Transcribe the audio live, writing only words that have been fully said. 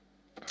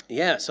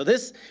Yeah, so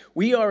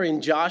we are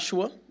in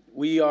Joshua.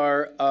 We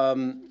are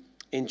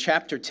in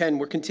chapter 10.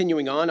 We're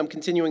continuing on. I'm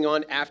continuing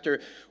on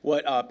after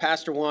what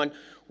Pastor Juan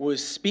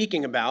was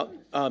speaking about.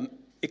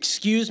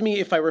 Excuse me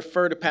if I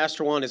refer to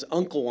Pastor Juan as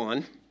Uncle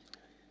Juan.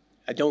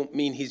 I don't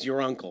mean he's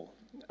your uncle.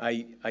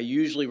 I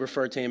usually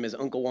refer to him as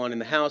Uncle Juan in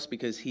the house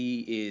because he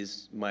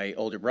is my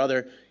older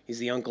brother. He's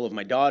the uncle of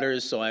my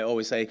daughters, so I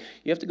always say,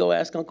 you have to go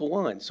ask Uncle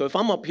Juan. So if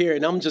I'm up here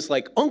and I'm just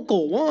like,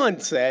 Uncle Juan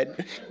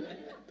said,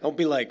 don't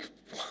be like,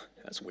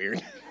 that's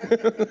weird.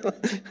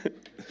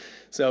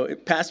 So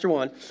Pastor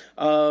Juan,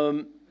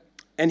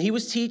 and he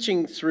was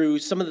teaching through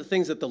some of the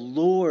things that the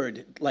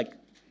Lord, like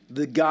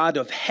the God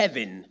of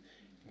heaven,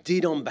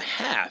 did on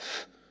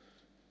behalf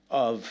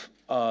of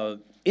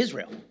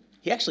Israel.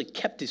 He actually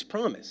kept his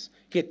promise.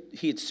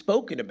 He had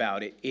spoken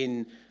about it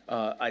in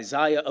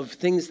Isaiah of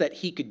things that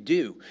he could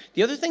do.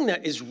 The other thing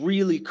that is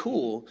really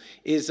cool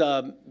is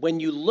when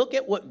you look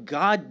at what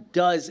God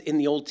does in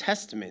the Old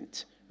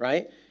Testament,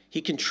 right?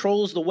 He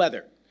controls the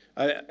weather.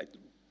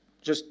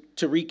 Just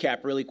to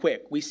recap really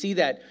quick, we see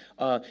that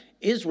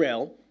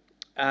Israel,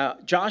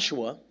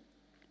 Joshua,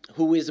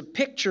 who is a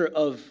picture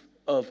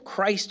of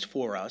Christ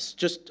for us,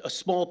 just a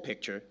small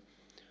picture.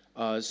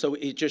 So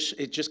it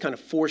just kind of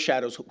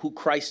foreshadows who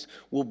Christ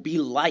will be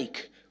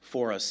like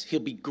for us. He'll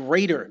be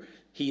greater.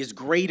 He is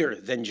greater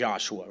than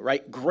Joshua,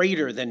 right?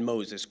 Greater than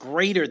Moses,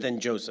 greater than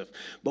Joseph.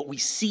 But we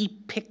see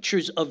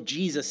pictures of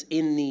Jesus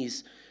in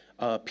these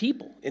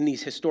people, in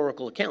these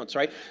historical accounts,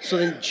 right? So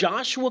then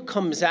Joshua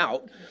comes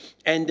out,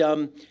 and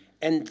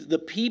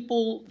the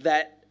people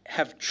that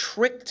have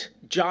tricked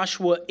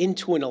Joshua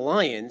into an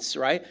alliance,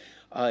 right?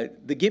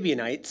 The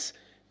Gibeonites.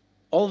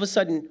 All of a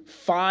sudden,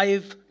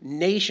 5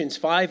 nations,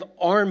 5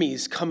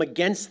 armies come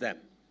against them,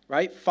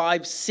 right?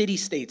 5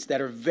 city-states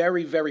that are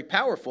very, very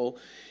powerful.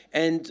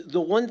 And the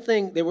one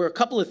thing, there were a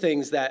couple of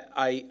things that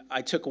I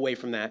took away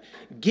from that.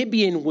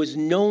 Gibeon was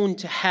known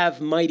to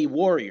have mighty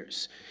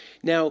warriors.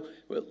 Now,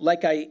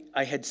 like I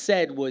had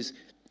said, was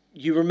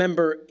you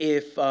remember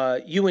if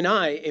you and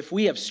if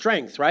we have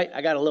strength, right?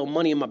 I got a little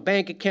money in my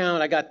bank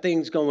account. I got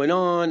things going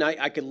on.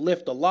 I could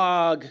lift a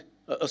log.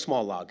 A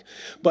small log.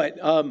 But,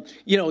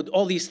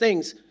 all these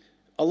things,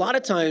 a lot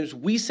of times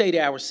we say to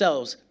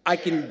ourselves, I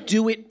can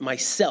do it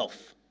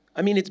myself.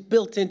 I mean, it's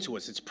built into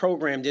us. It's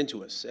programmed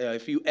into us.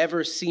 If you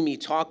ever see me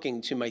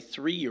talking to my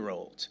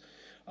 3-year-old,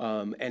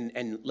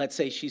 and let's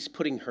say she's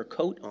putting her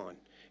coat on,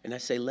 and I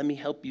say, let me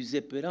help you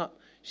zip it up.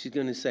 She's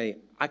going to say,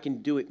 I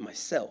can do it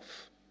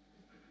myself.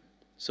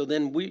 So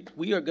then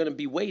we are going to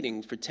be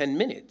waiting for 10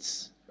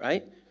 minutes,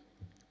 right?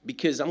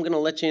 Because I'm going to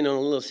let you in on a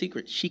little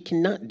secret. She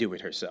cannot do it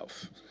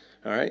herself.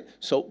 All right.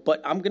 So, but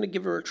I'm going to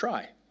give her a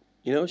try.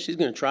 She's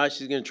going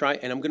to try,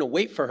 and I'm going to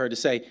wait for her to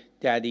say,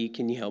 Daddy,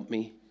 can you help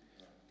me?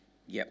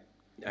 Yep,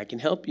 I can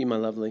help you, my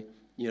lovely,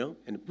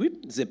 and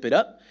whoop, zip it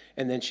up.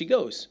 And then she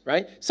goes,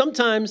 right?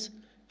 Sometimes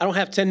I don't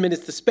have 10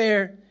 minutes to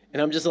spare,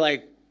 and I'm just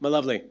like, my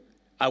lovely,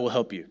 I will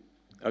help you.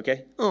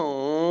 Okay.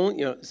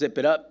 Oh, zip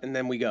it up, and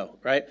then we go,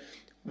 right?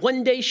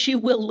 One day she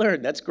will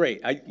learn. That's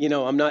great.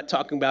 I'm not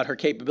talking about her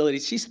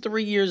capabilities. She's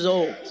 3 years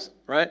old,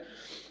 right?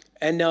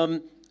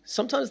 And,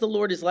 sometimes the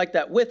Lord is like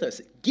that with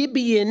us.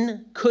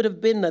 Gibeon could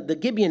have been, the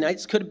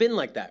Gibeonites could have been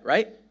like that,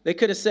 right? They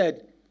could have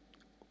said,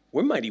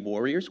 we're mighty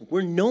warriors.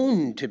 We're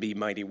known to be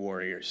mighty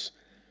warriors.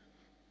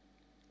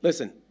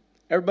 Listen,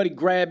 everybody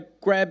grab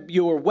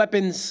your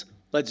weapons.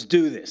 Let's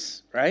do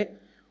this, right?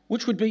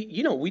 Which would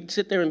be, we'd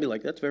sit there and be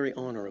like, that's very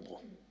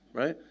honorable,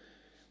 right?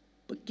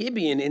 But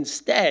Gibeon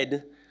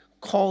instead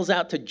calls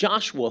out to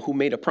Joshua, who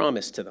made a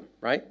promise to them,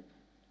 right?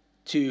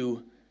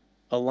 To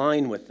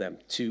align with them,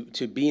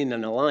 to be in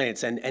an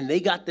alliance. And they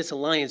got this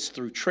alliance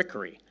through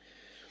trickery.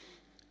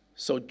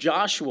 So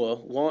Joshua,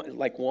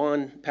 like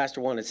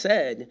Pastor Juan had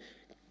said,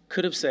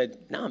 could have said,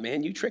 nah,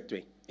 man, you tricked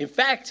me. In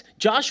fact,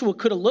 Joshua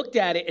could have looked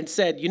at it and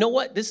said, you know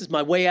what? This is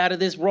my way out of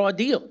this raw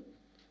deal.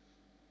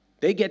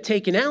 They get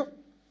taken out.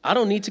 I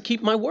don't need to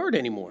keep my word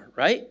anymore,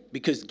 right?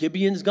 Because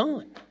Gibeon's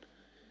gone.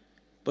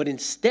 But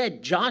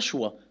instead,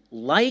 Joshua,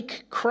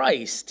 like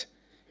Christ,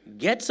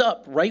 gets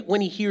up right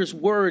when he hears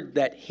word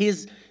that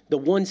the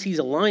ones he's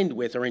aligned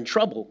with are in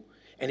trouble.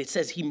 And it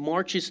says he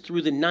marches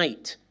through the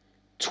night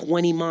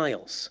 20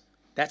 miles.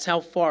 That's how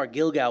far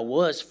Gilgal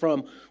was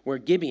from where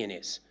Gibeon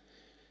is.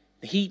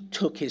 He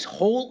took his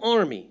whole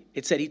army.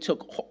 It said he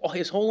took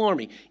his whole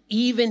army,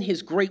 even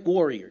his great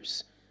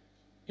warriors.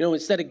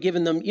 Instead of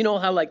giving them,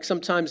 how like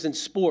sometimes in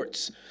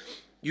sports,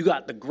 you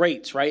got the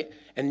greats, right?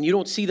 And you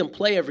don't see them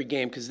play every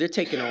game because they're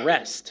taking a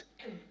rest.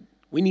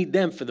 We need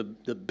them for the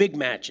big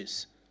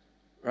matches,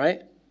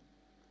 right?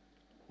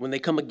 When they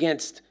come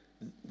against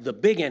the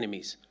big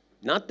enemies.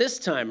 Not this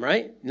time,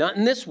 right? Not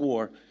in this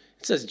war.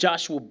 It says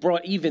Joshua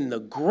brought even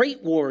the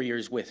great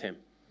warriors with him.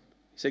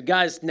 He said,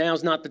 guys,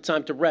 now's not the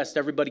time to rest.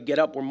 Everybody get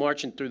up. We're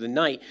marching through the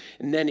night.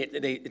 And then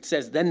it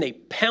says, then they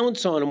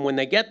pounce on them when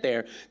they get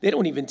there. They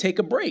don't even take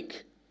a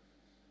break.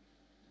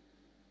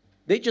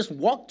 They just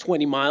walked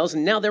 20 miles,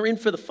 and now they're in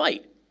for the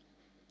fight.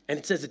 And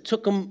it says it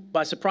took them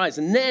by surprise.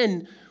 And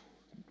then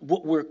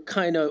what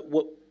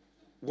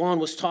Juan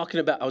was talking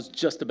about, I was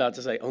just about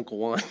to say Uncle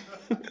Juan.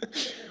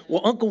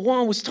 What Uncle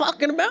Juan was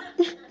talking about,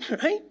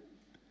 right?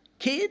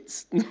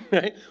 Kids,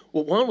 right?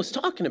 What Juan was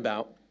talking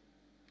about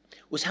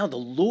was how the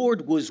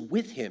Lord was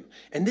with him.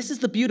 And this is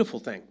the beautiful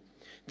thing,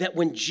 that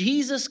when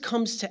Jesus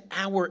comes to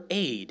our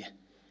aid,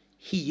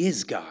 he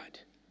is God,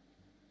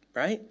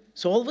 right?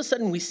 So all of a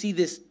sudden we see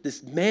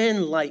this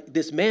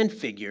man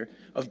figure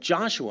of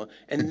Joshua,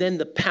 and then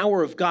the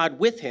power of God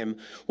with him.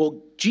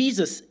 Well,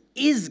 Jesus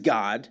is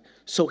God,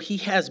 so he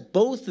has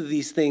both of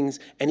these things,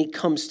 and he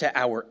comes to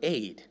our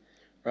aid,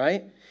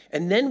 right?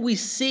 And then we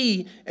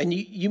see, and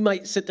you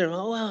might sit there,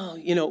 oh,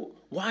 well,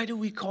 why do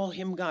we call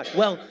him God?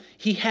 Well,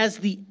 he has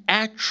the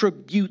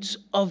attributes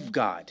of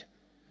God.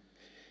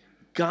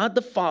 God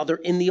the Father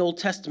in the Old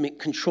Testament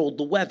controlled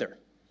the weather.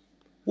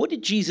 What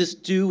did Jesus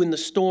do in the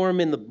storm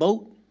in the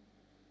boat?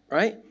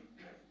 Right?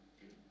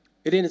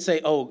 It didn't say,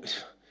 oh,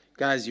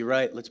 guys, you're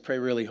right, let's pray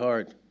really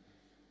hard.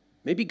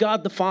 Maybe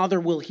God the Father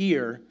will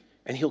hear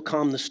and he'll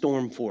calm the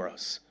storm for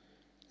us.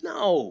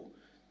 No.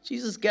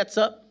 Jesus gets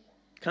up,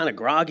 kind of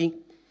groggy,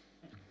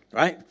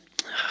 right?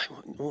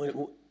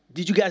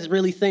 Did you guys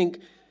really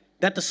think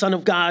that the Son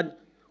of God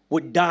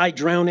would die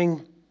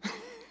drowning?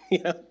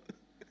 And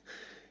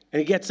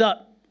he gets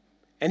up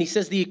and he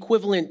says the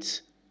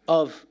equivalent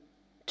of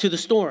to the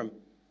storm,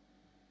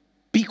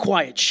 be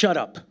quiet, shut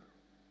up.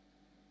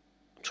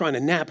 I'm trying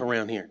to nap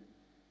around here,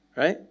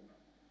 right?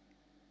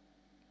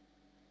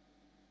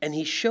 And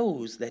he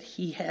shows that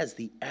he has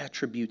the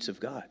attributes of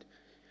God.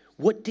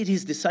 What did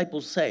his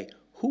disciples say?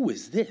 Who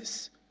is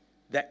this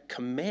that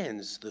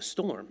commands the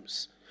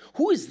storms?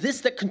 Who is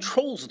this that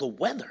controls the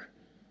weather?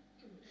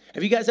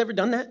 Have you guys ever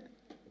done that?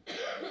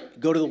 You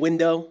go to the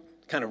window,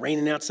 kind of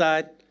raining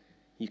outside.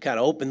 You kind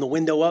of open the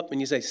window up and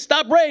you say,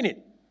 stop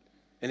raining.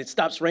 And it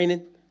stops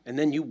raining. And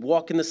then you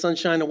walk in the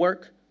sunshine to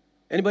work.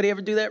 Anybody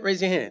ever do that?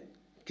 Raise your hand,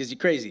 because you're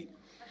crazy.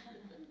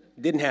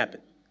 It didn't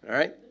happen, all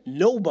right?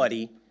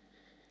 Nobody.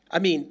 I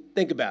mean,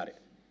 think about it.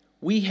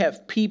 We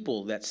have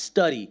people that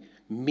study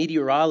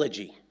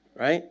meteorology,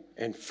 right?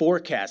 And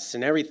forecasts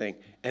and everything,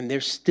 and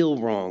they're still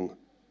wrong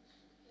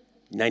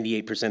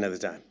 98% of the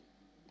time,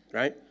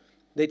 right?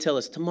 They tell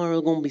us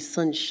tomorrow going to be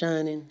sun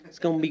shining, it's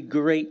going to be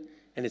great,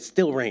 and it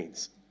still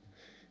rains.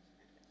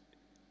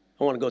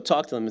 I want to go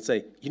talk to them and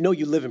say, you know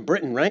you live in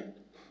Britain, right?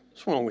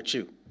 What's wrong with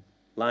you?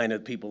 Lying to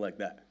people like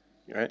that,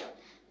 right?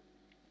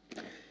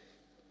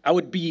 I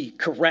would be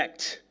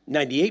correct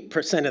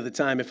 98% of the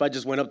time if I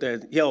just went up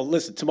there, yo,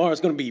 listen,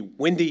 tomorrow's going to be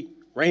windy,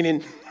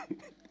 raining,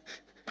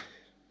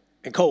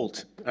 and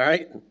cold, all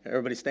right?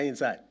 Everybody stay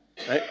inside,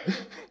 right?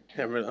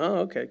 Everybody, oh,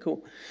 okay,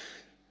 cool.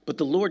 But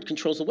the Lord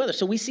controls the weather.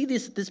 So we see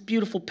this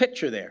beautiful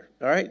picture there,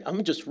 all right?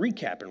 I'm just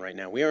recapping right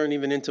now. We aren't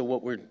even into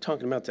what we're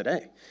talking about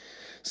today.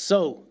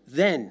 So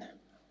then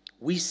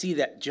we see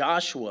that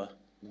Joshua,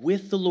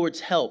 with the Lord's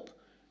help,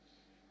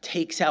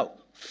 takes out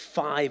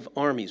 5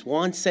 armies.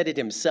 Juan said it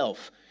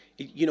himself.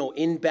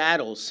 In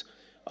battles,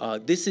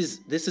 this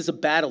is a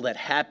battle that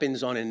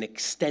happens on an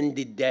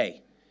extended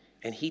day.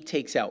 And he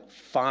takes out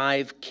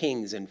 5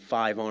 kings and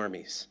 5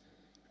 armies.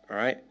 All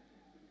right?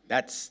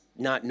 That's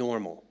not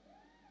normal.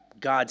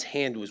 God's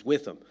hand was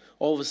with him.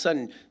 All of a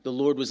sudden, the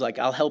Lord was like,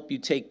 I'll help you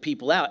take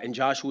people out. And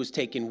Joshua was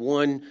taking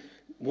one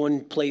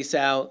place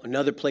out,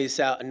 another place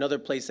out, another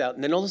place out.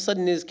 And then all of a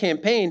sudden in his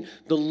campaign,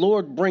 the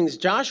Lord brings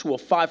Joshua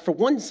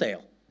 5-for-1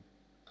 sale.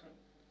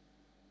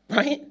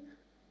 Right?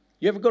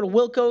 You ever go to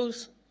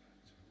Wilco's?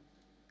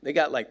 They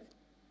got like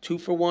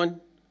 2-for-1,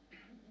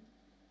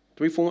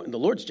 3-for-1. And the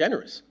Lord's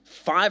generous.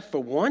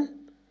 5-for-1?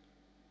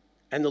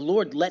 And the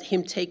Lord let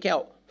him take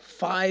out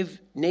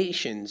 5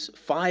 nations,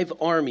 5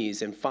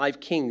 armies, and 5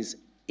 kings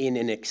in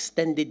an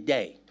extended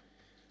day.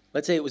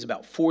 Let's say it was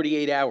about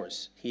 48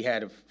 hours he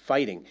had of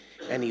fighting.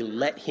 And he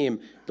let him,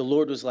 the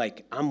Lord was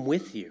like, I'm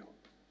with you.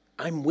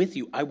 I'm with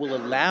you. I will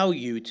allow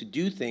you to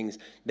do things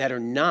that are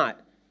not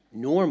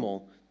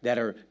normal, that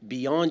are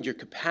beyond your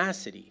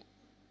capacity.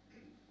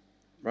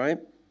 Right?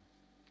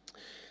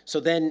 So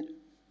then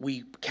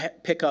we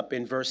pick up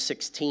in verse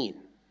 16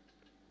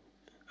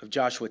 of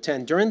Joshua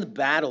 10. During the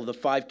battle, the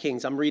 5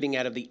 kings, I'm reading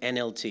out of the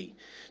NLT.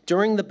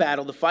 During the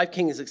battle, the 5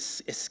 kings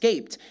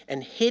escaped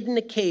and hid in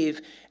a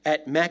cave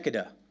at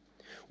Makkedah.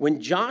 When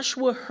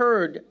Joshua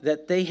heard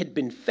that they had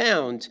been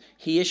found,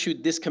 he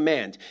issued this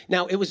command.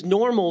 Now, it was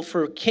normal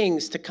for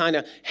kings to kind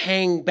of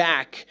hang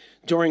back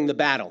during the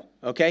battle,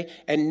 okay?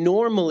 And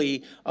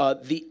normally,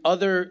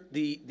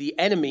 the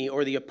enemy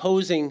or the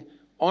opposing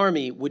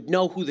army would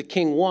know who the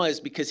king was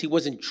because he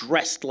wasn't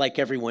dressed like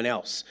everyone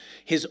else.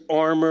 His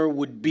armor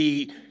would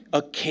be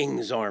a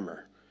king's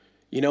armor,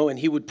 and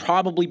he would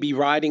probably be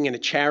riding in a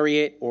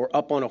chariot or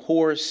up on a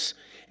horse,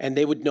 and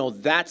they would know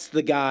that's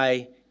the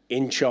guy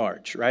in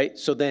charge, right?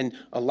 So then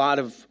a lot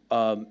of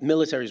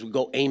militaries would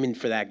go aiming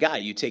for that guy.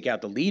 You take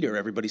out the leader,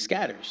 everybody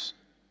scatters.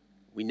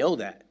 We know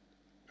that,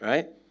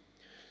 right?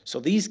 So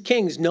these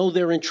kings know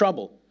they're in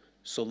trouble.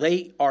 So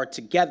they are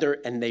together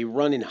and they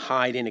run and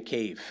hide in a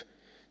cave.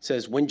 It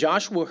says, when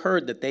Joshua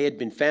heard that they had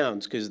been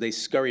found, because they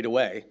scurried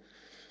away,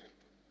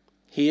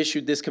 he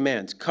issued this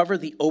command: cover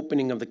the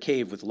opening of the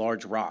cave with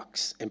large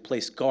rocks and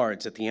place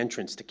guards at the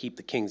entrance to keep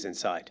the kings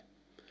inside.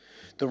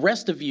 The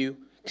rest of you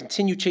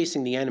continue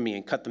chasing the enemy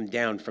and cut them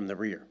down from the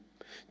rear.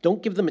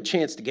 Don't give them a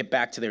chance to get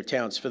back to their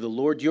towns, for the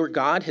Lord your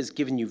God has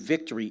given you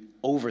victory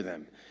over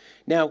them.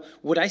 Now,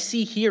 what I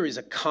see here is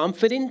a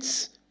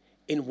confidence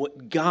in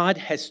what God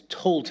has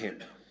told him.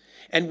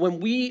 And when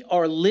we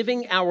are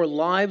living our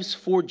lives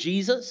for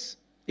Jesus,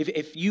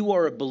 if you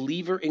are a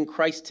believer in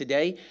Christ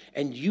today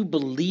and you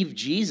believe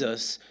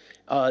Jesus,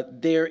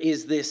 there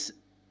is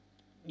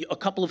a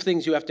couple of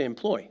things you have to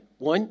employ.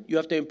 One, you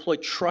have to employ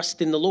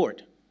trust in the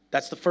Lord.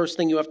 That's the first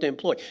thing you have to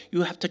employ.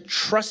 You have to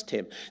trust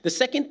him. The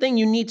second thing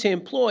you need to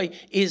employ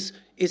is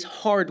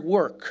hard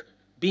work,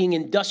 being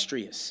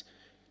industrious,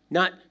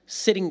 not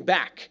sitting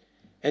back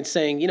and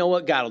saying, you know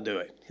what, God will do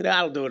it.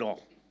 God will do it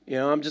all.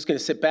 I'm just going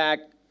to sit back.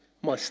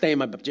 I'm going to stay in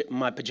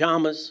my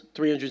pajamas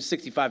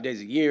 365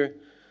 days a year.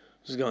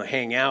 I'm just going to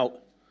hang out.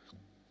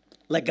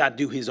 Let God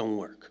do his own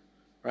work,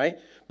 right?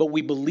 But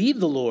we believe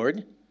the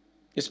Lord,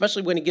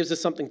 especially when he gives us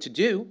something to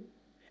do,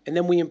 and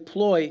then we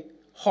employ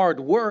hard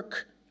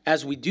work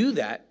as we do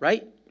that,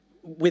 right,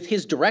 with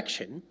his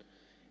direction.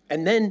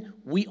 And then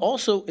we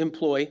also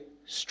employ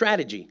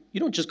strategy.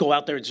 You don't just go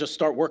out there and just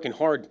start working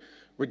hard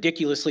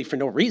ridiculously for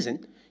no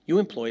reason. You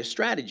employ a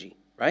strategy,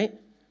 right?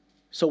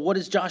 So what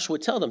does Joshua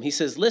tell them? He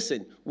says,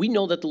 listen, we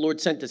know that the Lord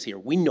sent us here.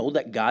 We know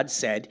that God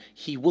said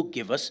he will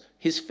give us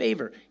his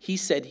favor. He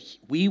said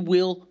we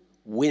will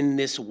win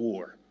this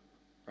war,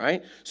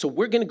 right? So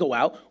we're going to go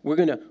out. We're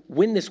going to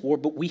win this war,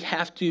 but we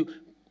have to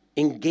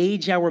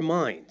engage our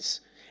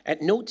minds.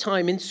 At no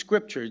time in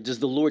Scripture does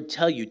the Lord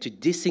tell you to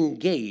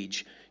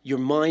disengage your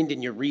mind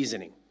and your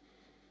reasoning.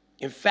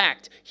 In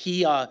fact,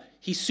 he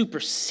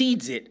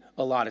supersedes it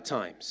a lot of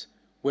times,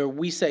 where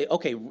we say,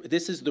 okay,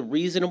 this is the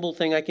reasonable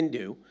thing I can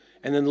do.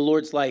 And then the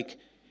Lord's like,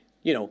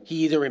 he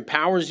either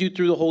empowers you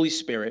through the Holy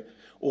Spirit,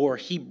 or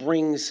he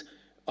brings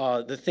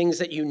the things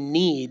that you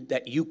need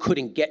that you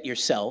couldn't get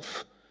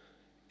yourself,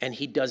 and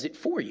he does it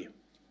for you,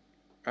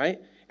 right?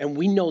 And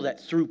we know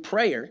that through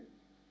prayer.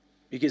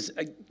 Because,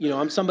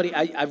 I'm somebody,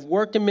 I've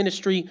worked in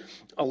ministry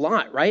a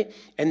lot, right?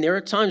 And there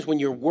are times when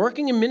you're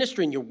working in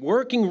ministry and you're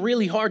working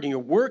really hard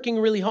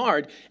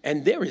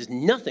and there is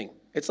nothing.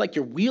 It's like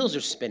your wheels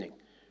are spinning,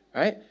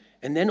 right?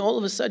 And then all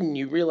of a sudden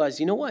you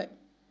realize, you know what?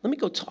 Let me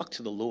go talk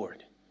to the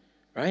Lord,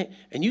 right?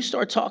 And you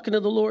start talking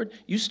to the Lord,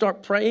 you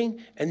start praying,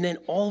 and then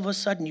all of a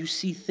sudden you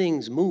see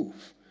things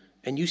move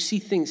and you see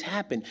things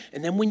happen.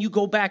 And then when you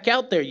go back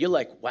out there, you're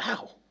like,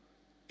 wow,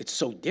 it's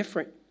so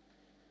different.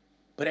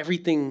 But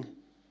everything,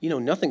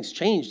 nothing's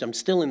changed. I'm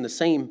still in the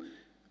same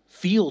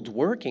field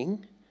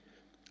working,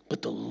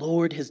 but the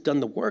Lord has done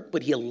the work,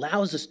 but he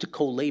allows us to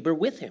co-labor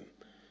with him.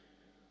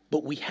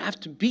 But we have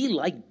to be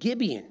like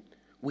Gibeon.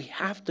 We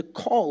have to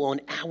call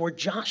on our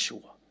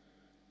Joshua,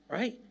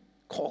 right?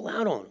 Call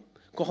out on him.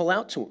 Call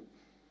out to him.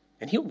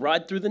 And he'll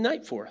ride through the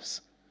night for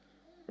us,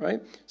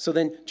 right? So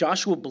then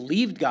Joshua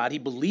believed God. He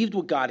believed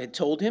what God had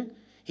told him.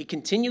 He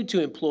continued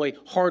to employ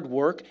hard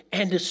work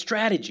and a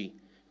strategy,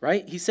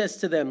 right? He says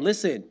to them,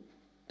 listen,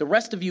 the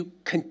rest of you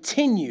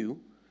continue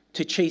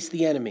to chase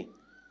the enemy.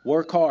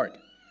 Work hard.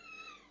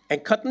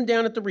 And cut them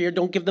down at the rear.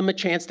 Don't give them a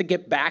chance to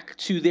get back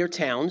to their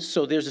towns.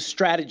 So there's a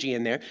strategy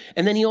in there.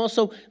 And then he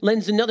also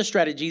lends another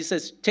strategy. He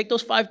says, take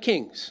those 5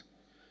 kings.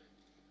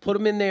 Put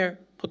them in there.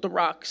 Put the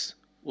rocks.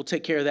 We'll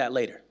take care of that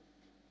later.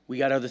 We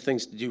got other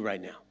things to do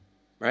right now.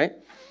 Right?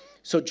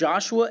 So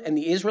Joshua and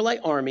the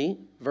Israelite army,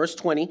 verse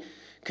 20,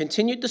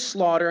 continued to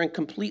slaughter and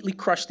completely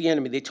crush the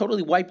enemy. They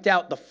totally wiped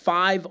out the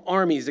 5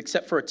 armies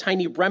except for a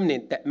tiny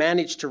remnant that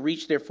managed to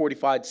reach their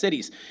fortified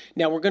cities.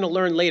 Now, we're going to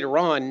learn later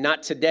on,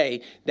 not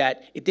today,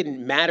 that it didn't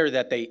matter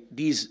that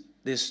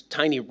this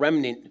tiny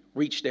remnant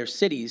reached their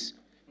cities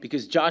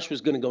because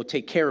Joshua's going to go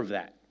take care of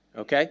that,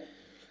 okay?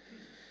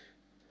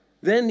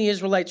 Then the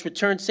Israelites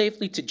returned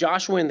safely to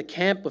Joshua in the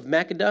camp of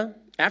Makkedah.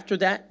 After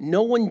that,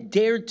 no one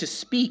dared to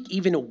speak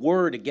even a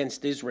word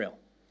against Israel.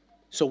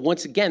 So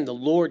once again, the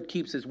Lord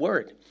keeps his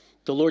word.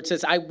 The Lord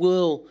says, I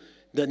will,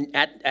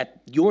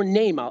 at your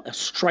name, I'll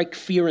strike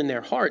fear in their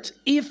hearts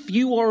if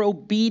you are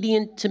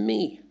obedient to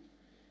me.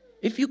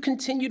 If you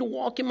continue to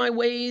walk in my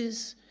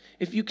ways,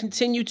 if you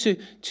continue to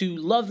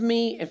love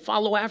me and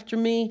follow after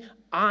me,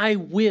 I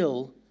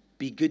will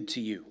be good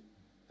to you.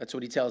 That's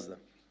what he tells them,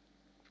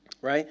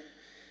 right?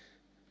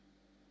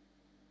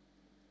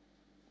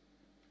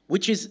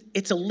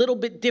 It's a little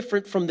bit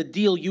different from the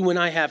deal you and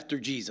I have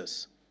through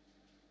Jesus.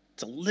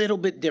 It's a little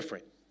bit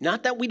different.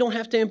 Not that we don't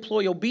have to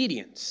employ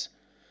obedience,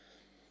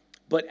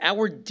 but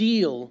our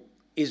deal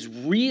is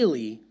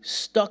really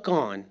stuck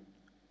on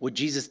what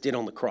Jesus did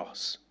on the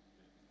cross,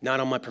 not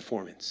on my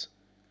performance.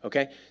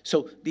 Okay?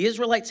 So the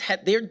Israelites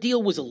their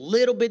deal was a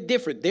little bit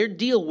different. Their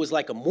deal was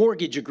like a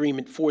mortgage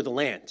agreement for the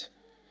land.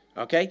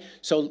 Okay?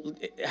 So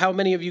how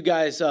many of you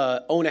guys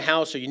own a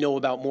house or you know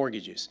about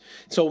mortgages?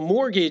 So a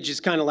mortgage is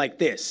kind of like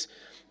this.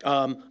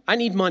 I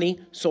need money,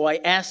 so I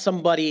ask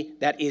somebody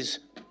that is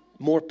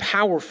more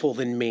powerful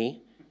than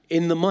me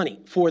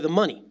for the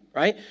money,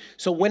 right?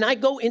 So when I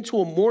go into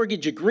a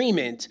mortgage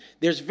agreement,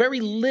 there's very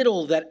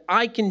little that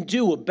I can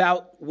do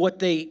about what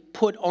they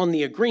put on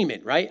the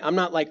agreement, right? I'm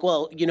not like,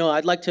 well,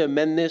 I'd like to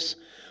amend this.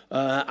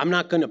 I'm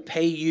not going to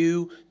pay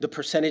you the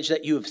percentage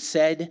that you have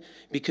said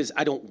because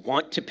I don't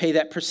want to pay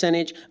that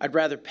percentage. I'd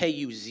rather pay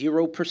you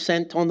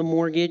 0% on the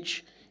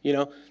mortgage.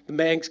 The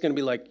bank's going to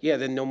be like, yeah,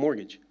 then no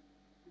mortgage.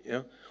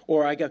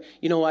 Or I go,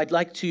 I'd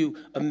like to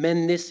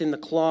amend this in the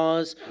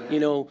clause,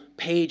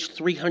 page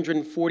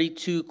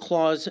 342,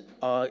 clause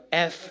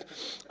F.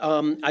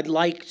 I'd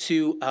like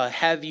to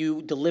have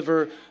you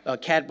deliver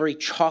Cadbury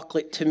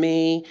chocolate to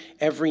me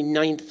every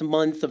 9th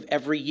month of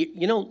every year.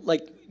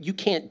 You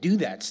can't do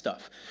that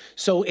stuff.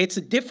 So it's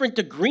a different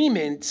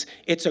agreement.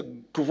 It's a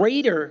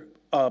greater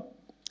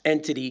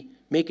entity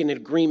making an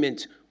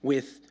agreement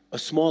with a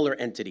smaller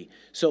entity.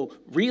 So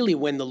really,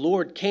 when the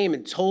Lord came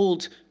and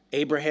told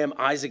Abraham,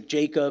 Isaac,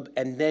 Jacob,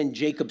 and then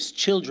Jacob's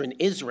children,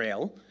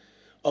 Israel,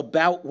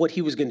 about what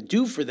he was going to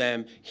do for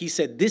them, he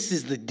said, this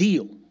is the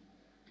deal.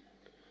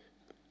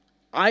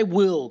 I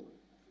will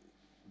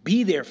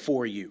be there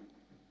for you.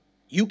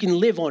 You can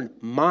live on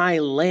my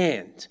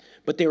land,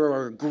 but there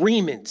are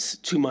agreements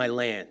to my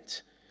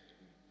land.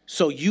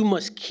 So you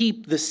must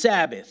keep the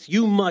Sabbath.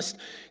 You must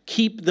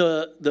keep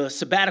the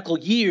sabbatical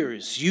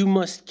years. You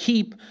must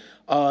keep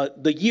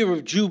the year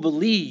of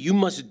Jubilee. You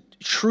must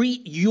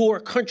treat your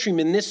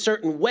countrymen this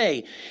certain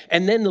way.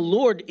 And then the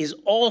Lord is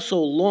also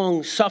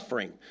long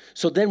suffering.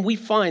 So then we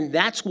find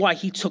that's why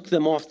he took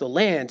them off the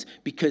land,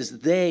 because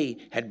they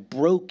had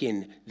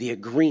broken the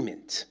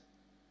agreement.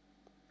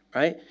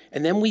 Right?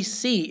 And then we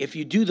see, if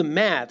you do the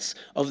maths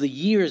of the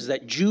years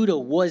that Judah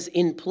was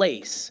in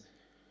place,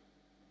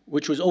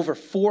 which was over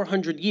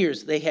 400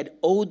 years, they had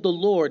owed the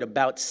Lord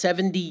about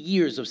 70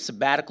 years of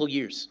sabbatical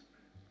years.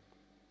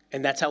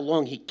 And that's how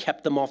long he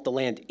kept them off the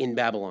land in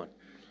Babylon.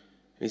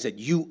 And he said,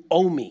 you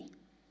owe me.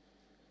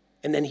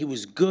 And then he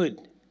was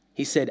good.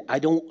 He said, I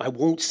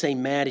won't say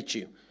mad at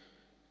you.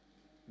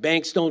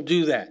 Banks don't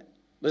do that.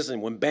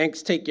 Listen, when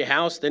banks take your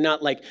house, they're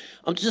not like,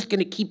 I'm just going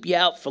to keep you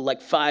out for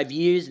like 5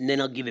 years and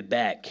then I'll give it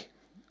back.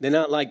 They're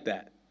not like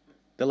that.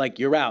 They're like,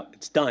 you're out.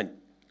 It's done.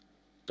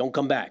 Don't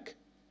come back.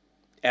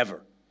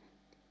 Ever.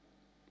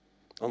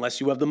 Unless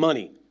you have the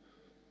money.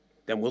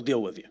 Then we'll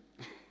deal with you.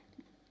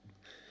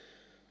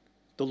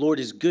 The Lord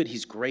is good.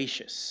 He's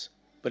gracious.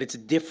 But it's a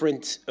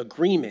different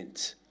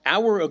agreement.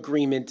 Our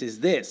agreement is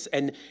this,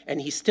 and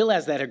he still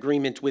has that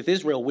agreement with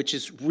Israel, which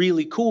is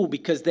really cool,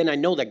 because then I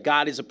know that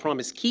God is a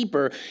promise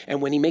keeper,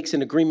 and when he makes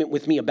an agreement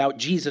with me about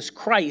Jesus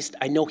Christ,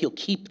 I know he'll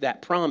keep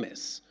that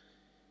promise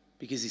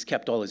because he's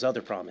kept all his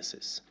other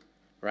promises,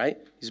 right?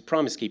 He's a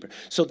promise keeper.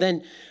 So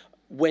then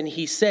when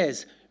he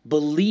says,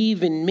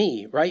 believe in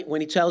me, right? When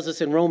he tells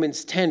us in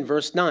Romans 10,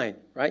 verse 9,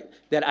 right?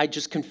 That I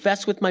just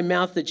confess with my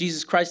mouth that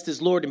Jesus Christ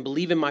is Lord and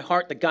believe in my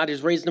heart that God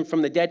has raised him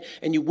from the dead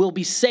and you will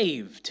be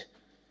saved.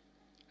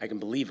 I can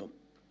believe him.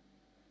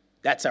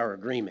 That's our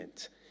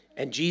agreement.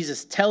 And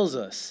Jesus tells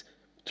us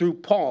through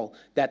Paul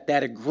that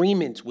that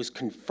agreement was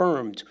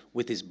confirmed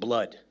with his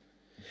blood.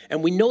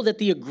 And we know that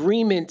the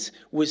agreement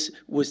was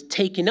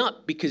taken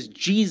up because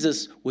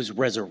Jesus was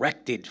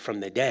resurrected from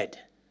the dead.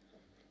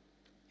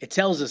 It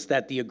tells us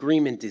that the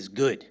agreement is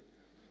good.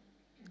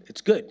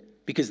 It's good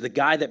because the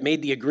guy that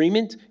made the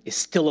agreement is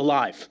still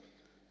alive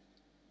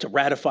to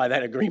ratify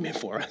that agreement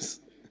for us.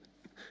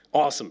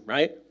 Awesome,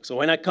 right? So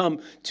when I come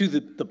to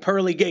the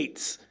pearly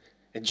gates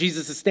and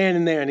Jesus is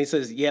standing there and he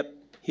says, yep,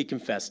 he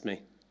confessed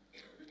me.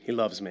 He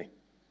loves me.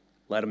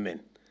 Let him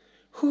in.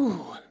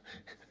 Whew.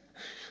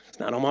 It's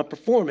not on my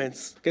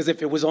performance, because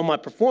if it was on my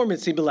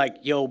performance, he'd be like,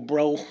 yo,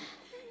 bro,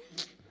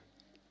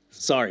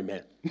 sorry,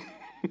 man.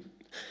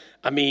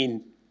 I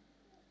mean,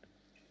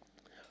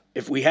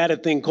 if we had a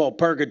thing called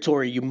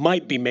purgatory, you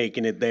might be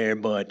making it there,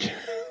 but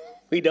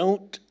we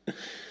don't.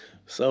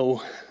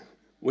 So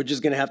we're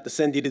just going to have to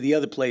send you to the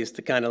other place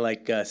to kind of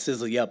like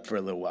sizzle you up for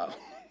a little while.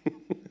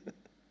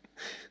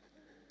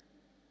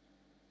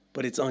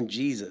 But it's on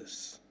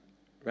Jesus,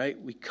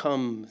 right? We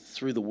come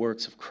through the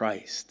works of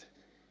Christ.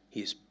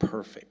 He is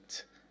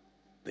perfect,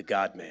 the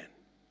God-man,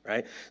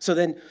 right?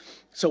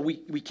 So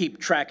we keep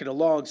tracking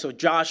along. So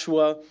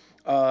Joshua,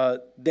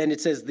 then it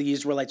says the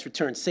Israelites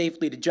returned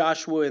safely to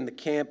Joshua in the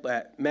camp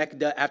at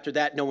Makkedah. After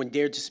that, no one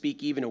dared to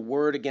speak even a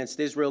word against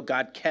Israel.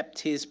 God kept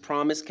his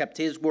promise, kept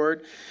his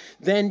word.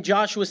 Then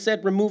Joshua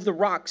said, remove the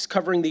rocks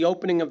covering the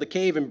opening of the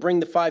cave and bring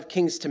the 5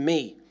 kings to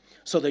me.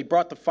 So they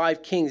brought the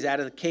 5 kings out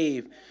of the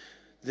cave,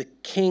 the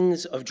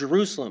kings of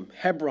Jerusalem,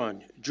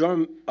 Hebron,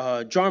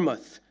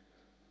 Jarmuth,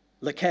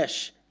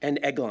 Lachish, and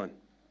Eglon.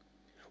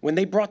 When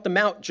they brought them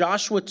out,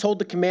 Joshua told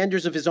the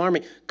commanders of his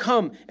army,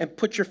 come and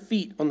put your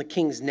feet on the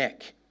king's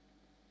neck,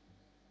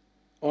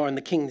 or on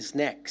the king's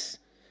necks.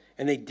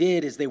 And they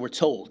did as they were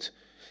told.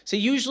 So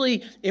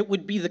usually it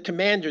would be the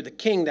commander, the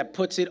king, that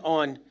puts it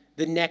on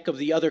the neck of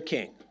the other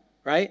king,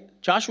 right?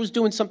 Joshua's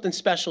doing something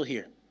special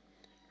here,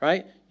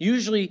 right?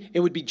 Usually it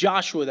would be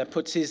Joshua that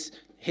puts his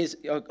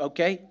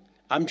okay,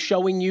 I'm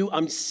showing you,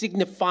 I'm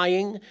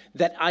signifying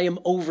that I am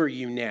over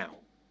you now.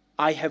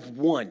 I have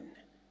won.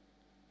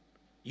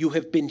 You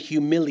have been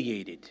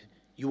humiliated.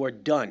 You are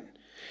done.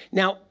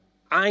 Now,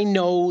 I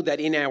know that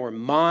in our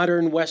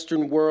modern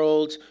Western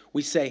world,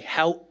 we say,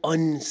 how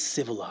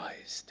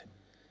uncivilized.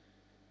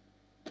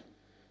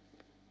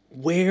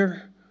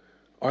 Where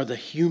are the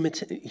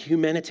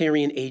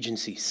humanitarian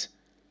agencies?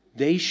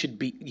 They should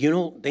be,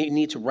 they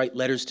need to write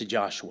letters to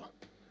Joshua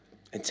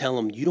and tell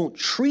him, you don't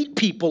treat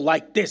people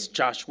like this,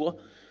 Joshua.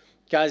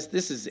 Guys,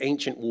 this is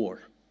ancient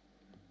war.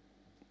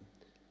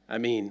 I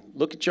mean,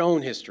 look at your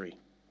own history.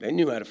 They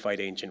knew how to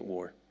fight ancient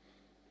war,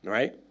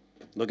 right?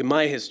 Look at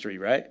my history,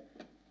 right?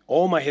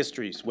 All my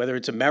histories, whether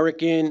it's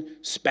American,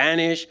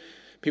 Spanish,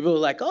 people are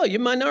like, oh,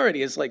 you're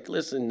minority. It's like,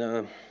 listen,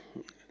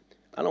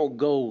 I don't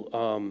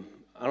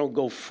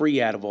go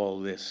free out of all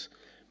of this.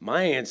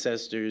 My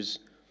ancestors,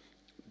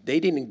 they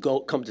didn't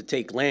come to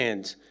take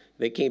lands.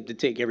 They came to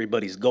take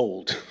everybody's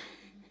gold.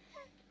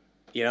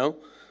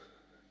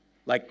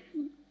 Like,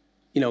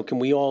 can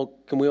we all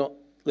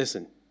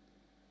listen?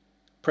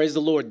 Praise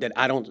the Lord that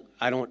I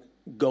don't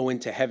go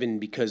into heaven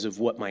because of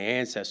what my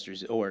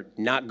ancestors, or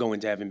not go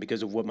into heaven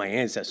because of what my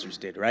ancestors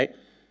did, right?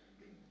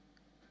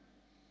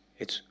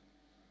 It's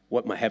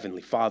what my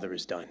heavenly Father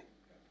has done,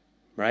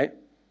 right?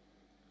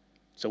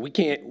 So we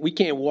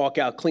can't walk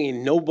out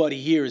clean. Nobody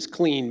here is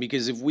clean,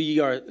 because if we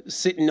are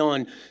sitting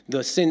on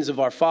the sins of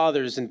our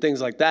fathers and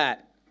things like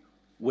that,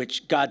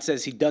 which God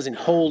says he doesn't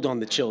hold on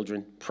the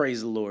children,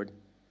 praise the Lord,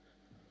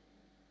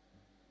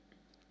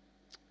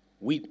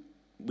 we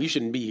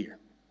shouldn't be here,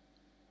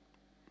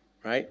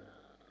 right?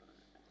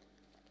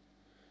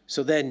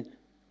 So then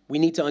we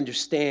need to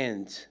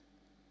understand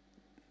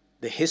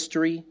the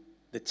history,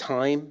 the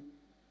time,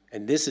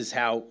 and this is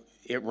how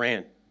it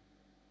ran.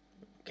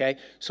 Okay?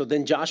 So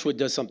then Joshua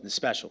does something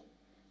special.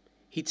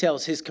 He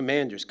tells his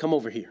commanders, come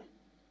over here.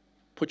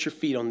 Put your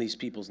feet on these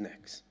people's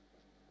necks.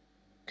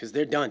 Because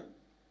they're done.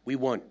 We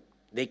won.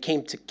 They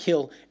came to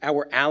kill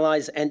our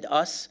allies and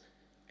us,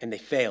 and they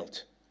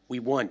failed. We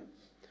won.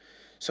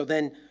 So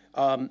then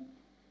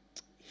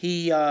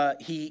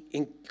he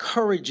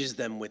encourages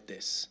them with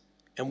this.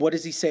 And what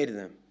does he say to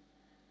them?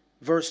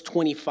 Verse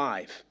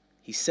 25,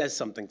 he says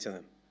something to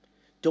them.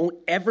 Don't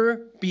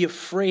ever be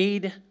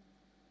afraid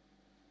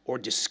or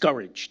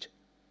discouraged.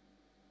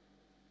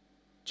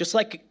 Just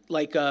like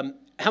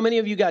how many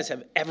of you guys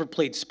have ever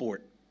played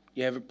sport?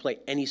 You ever play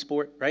any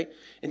sport, right?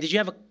 And did you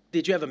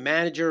have a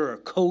manager or a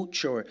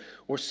coach or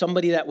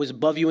somebody that was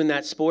above you in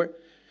that sport?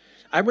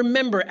 I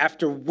remember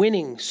after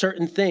winning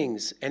certain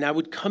things, and I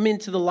would come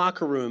into the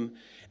locker room,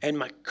 and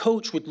my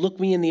coach would look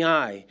me in the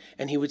eye,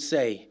 and he would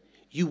say,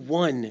 you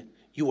won,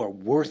 you are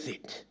worth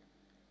it.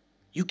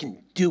 You can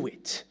do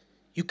it.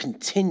 You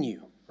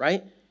continue,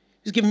 right?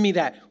 He's giving me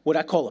that, what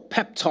I call a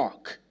pep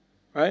talk,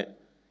 right?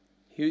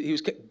 He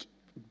was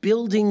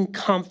building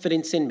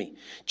confidence in me.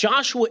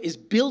 Joshua is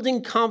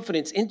building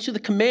confidence into the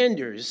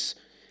commanders,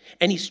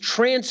 and he's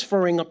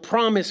transferring a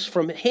promise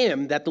from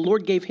him that the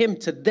Lord gave him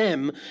to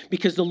them,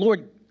 because the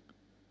Lord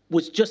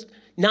was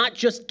not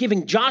just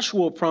giving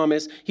Joshua a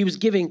promise, he was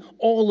giving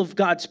all of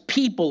God's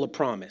people a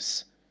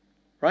promise,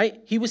 right?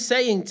 He was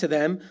saying to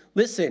them,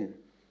 listen,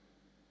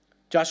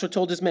 Joshua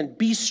told his men,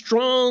 be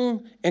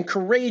strong and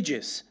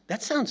courageous.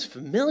 That sounds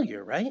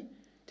familiar, right?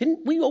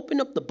 Didn't we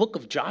open up the book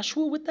of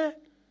Joshua with that?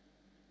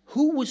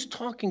 Who was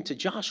talking to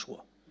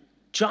Joshua?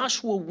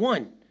 Joshua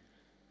 1,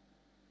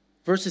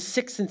 verses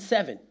 6 and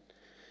 7.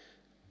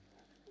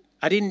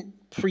 I didn't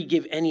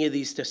pre-give any of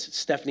these to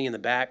Stephanie in the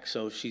back,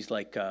 so she's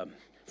like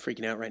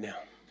freaking out right now.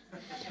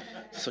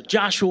 So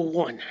Joshua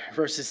 1,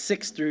 verses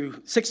 6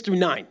 through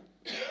 9.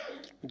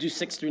 We'll do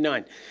 6 through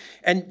 9.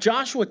 And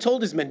Joshua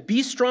told his men,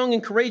 be strong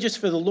and courageous,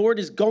 for the Lord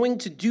is going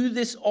to do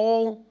this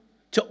all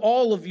to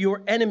all of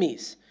your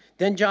enemies.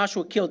 Then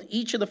Joshua killed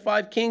each of the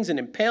 5 kings and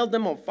impaled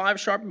them on 5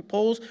 sharpened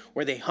poles,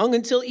 where they hung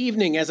until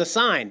evening as a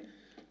sign.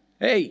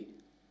 Hey,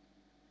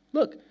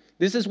 look,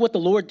 this is what the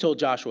Lord told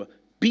Joshua.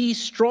 Be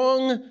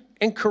strong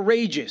and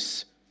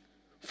courageous,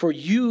 for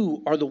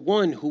you are the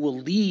one who will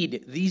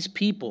lead these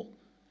people.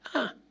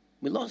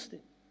 We lost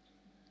it.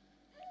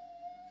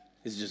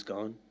 It's just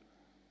gone.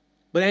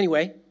 But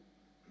anyway,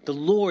 the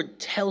Lord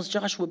tells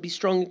Joshua, be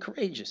strong and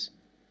courageous.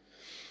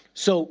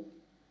 So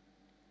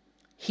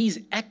he's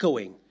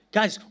echoing.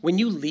 Guys, when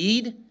you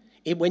lead,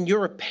 when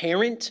you're a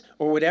parent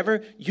or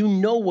whatever, you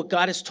know what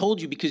God has told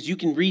you because you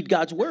can read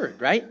God's word,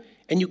 right?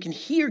 And you can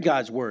hear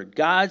God's word.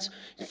 God's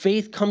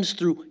faith comes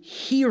through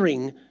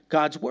hearing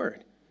God's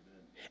word.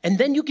 And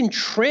then you can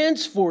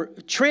transfer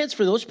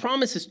those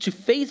promises to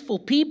faithful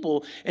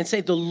people and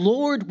say, the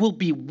Lord will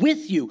be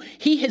with you.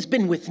 He has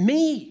been with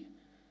me.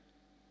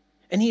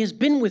 And he has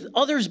been with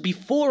others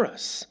before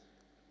us.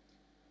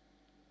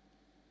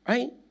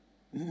 Right?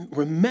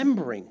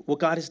 Remembering what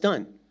God has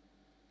done.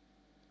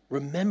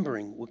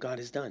 Remembering what God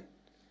has done.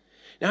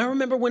 Now, I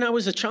remember when I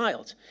was a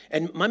child,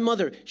 and my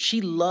mother,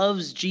 she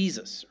loves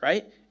Jesus,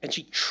 right? And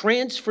she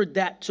transferred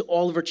that to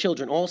all of her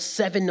children, all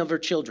 7 of her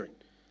children.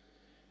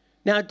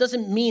 Now, it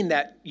doesn't mean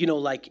that,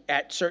 like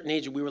at certain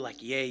age, we were like,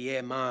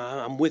 yeah,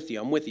 Ma, I'm with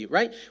you,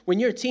 right? When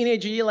you're a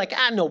teenager, you're like,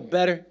 I know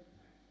better.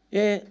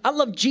 Yeah, I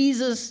love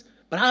Jesus,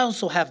 but I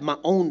also have my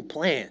own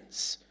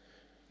plans,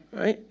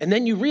 right? And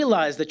then you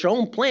realize that your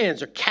own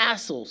plans are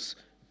castles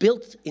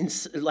built in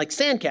like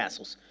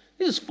sandcastles.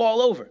 They just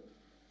fall over.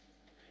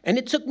 And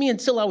it took me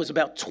until I was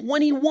about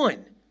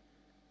 21.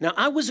 Now,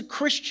 I was a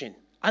Christian.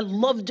 I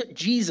loved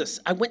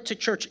Jesus. I went to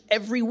church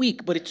every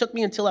week, but it took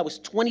me until I was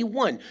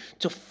 21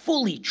 to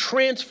fully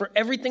transfer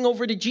everything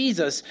over to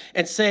Jesus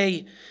and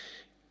say,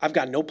 I've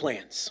got no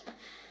plans.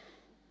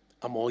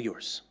 I'm all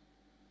yours.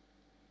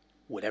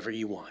 Whatever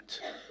you want.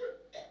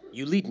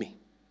 You lead me.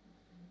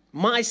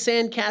 My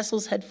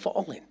sandcastles had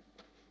fallen.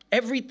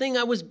 Everything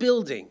I was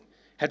building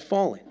had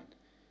fallen.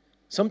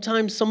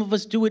 Sometimes some of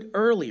us do it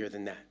earlier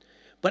than that.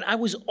 But I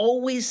was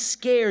always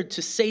scared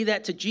to say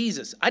that to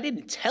Jesus. I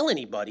didn't tell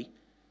anybody.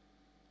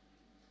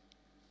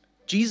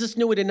 Jesus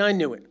knew it and I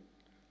knew it.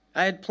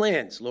 I had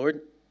plans,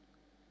 Lord.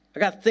 I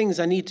got things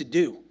I need to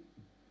do.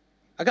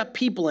 I got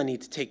people I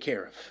need to take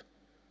care of.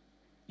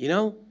 You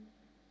know?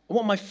 I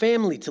want my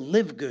family to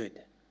live good,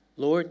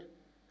 Lord.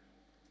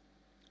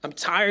 I'm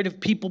tired of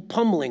people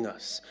pummeling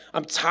us.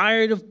 I'm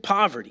tired of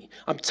poverty.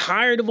 I'm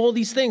tired of all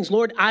these things.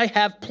 Lord, I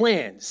have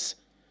plans,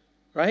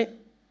 right?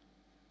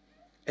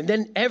 And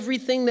then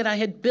everything that I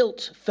had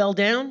built fell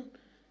down.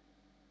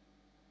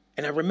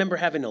 And I remember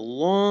having a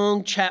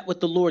long chat with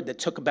the Lord that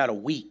took about a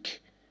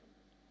week.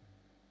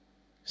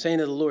 Saying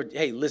to the Lord,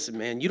 hey, listen,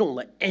 man, you don't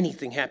let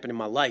anything happen in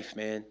my life,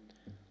 man.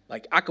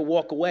 Like, I could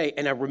walk away.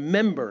 And I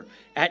remember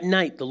at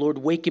night the Lord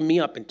waking me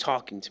up and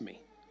talking to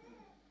me.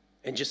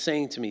 And just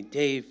saying to me,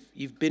 Dave,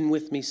 you've been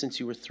with me since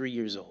you were 3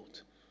 years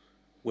old.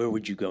 Where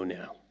would you go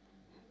now?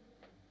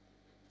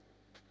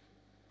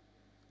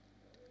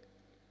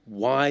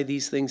 Why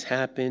these things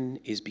happen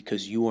is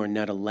because you are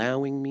not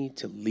allowing me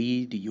to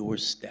lead your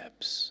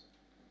steps.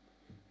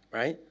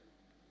 Right?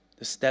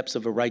 The steps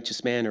of a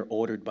righteous man are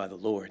ordered by the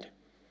Lord.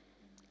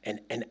 And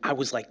I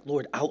was like,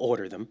 Lord, I'll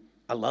order them.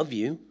 I love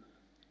you,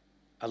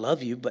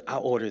 but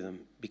I'll order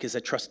them because I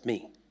trust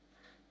me.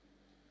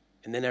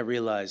 And then I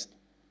realized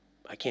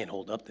I can't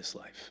hold up this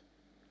life.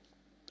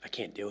 I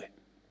can't do it.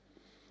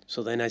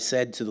 So then I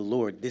said to the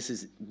Lord, this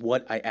is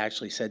what I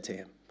actually said to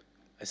him.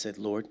 I said,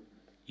 Lord,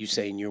 you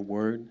say in your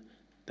word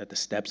that the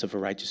steps of a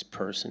righteous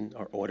person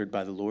are ordered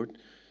by the Lord.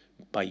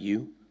 By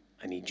you,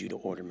 I need you to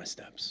order my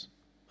steps.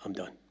 I'm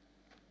done.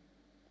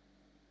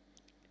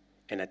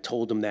 And I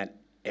told him that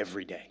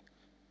every day.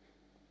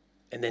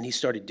 And then he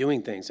started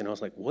doing things, and I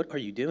was like, what are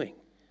you doing?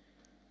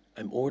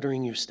 I'm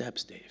ordering your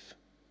steps, Dave.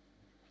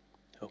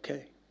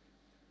 Okay.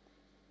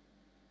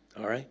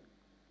 All right.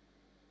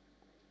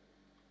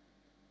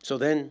 So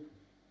then,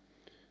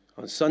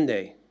 on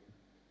Sunday,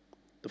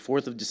 the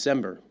 4th of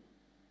December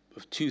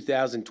of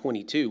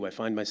 2022, I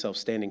find myself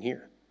standing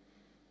here.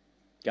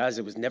 Guys,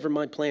 it was never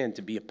my plan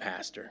to be a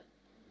pastor.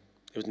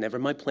 It was never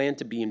my plan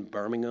to be in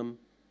Birmingham,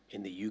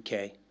 in the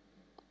UK.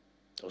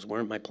 Those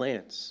weren't my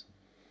plans.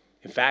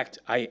 In fact,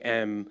 I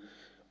am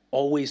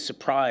always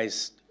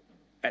surprised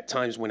at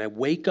times when I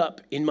wake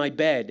up in my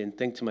bed and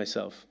think to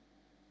myself,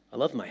 I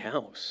love my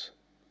house.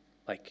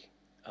 Like,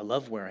 I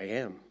love where I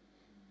am.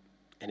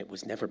 And it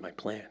was never my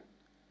plan.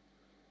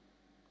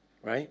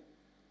 Right?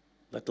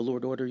 Let the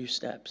Lord order your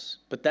steps.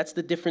 But that's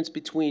the difference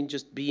between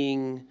just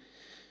being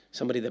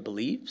somebody that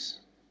believes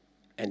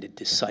and a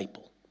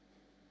disciple.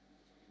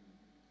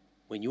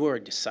 When you are a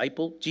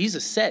disciple,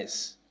 Jesus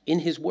says in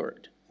his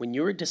word, when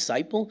you're a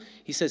disciple,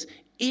 he says,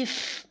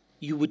 if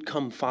you would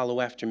come follow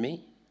after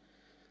me,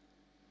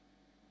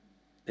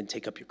 then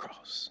take up your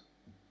cross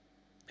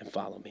and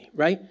follow me,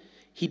 right?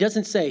 He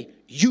doesn't say,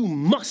 you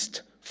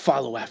must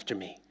follow after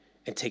me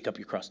and take up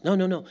your cross.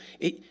 No.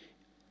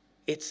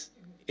 It's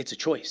a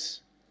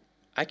choice.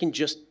 I can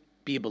just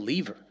be a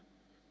believer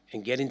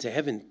and get into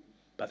heaven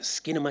by the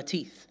skin of my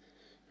teeth,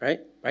 right?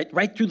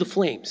 Right through the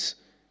flames.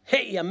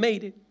 Hey, I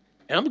made it.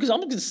 And I'm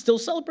going to still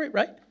celebrate,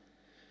 right?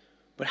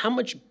 But how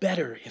much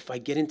better if I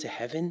get into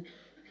heaven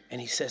and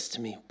he says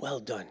to me, well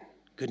done,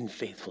 good and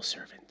faithful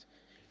servant.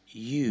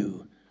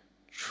 You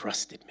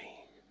trusted me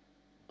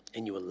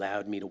and you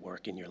allowed me to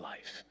work in your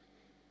life.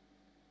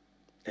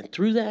 And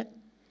through that,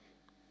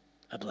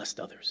 I blessed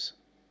others,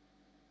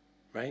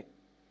 right?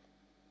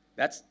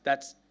 That's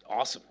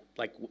awesome.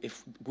 Like,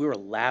 if we're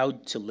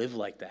allowed to live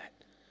like that,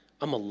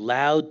 I'm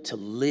allowed to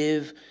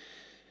live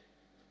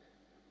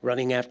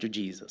running after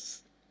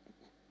Jesus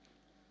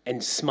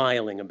and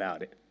smiling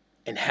about it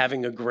and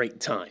having a great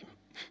time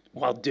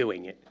while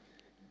doing it,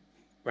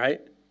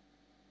 right?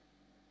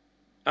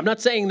 I'm not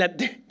saying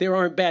that there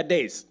aren't bad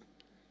days.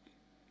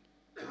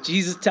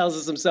 Jesus tells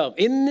us himself,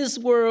 in this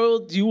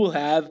world you will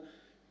have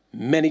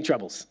many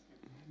troubles,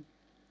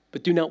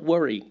 but do not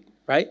worry,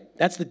 right?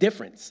 That's the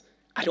difference.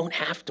 I don't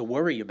have to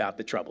worry about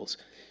the troubles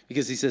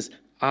because he says,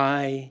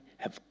 I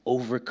have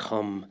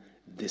overcome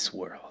this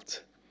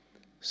world.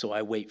 So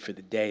I wait for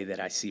the day that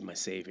I see my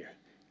Savior,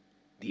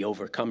 the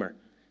overcomer,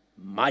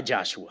 my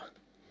Joshua,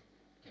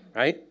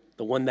 right?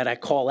 The one that I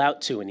call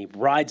out to and he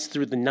rides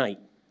through the night.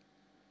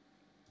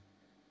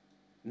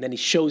 And then he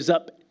shows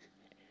up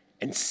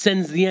and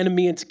sends the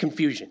enemy into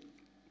confusion.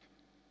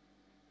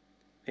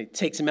 And he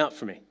takes him out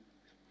for me.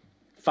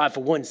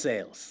 5-for-1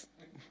 sales.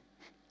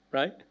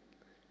 right?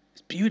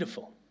 It's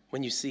beautiful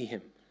when you see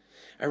him.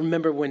 I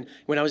remember when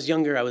I was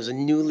younger, I was a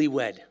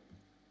newlywed.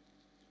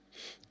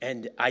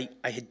 And I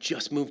had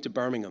just moved to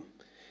Birmingham.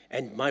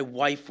 And my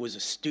wife was a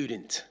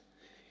student.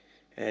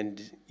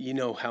 And you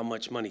know how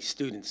much money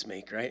students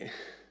make, right?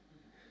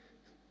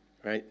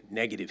 Right?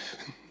 Negative.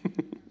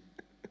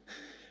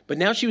 But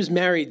now she was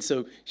married,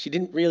 so she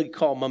didn't really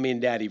call mommy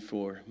and daddy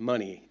for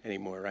money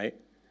anymore, right?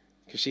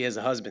 Because she has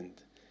a husband.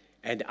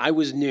 And I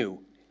was new.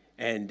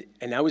 And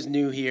I was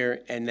new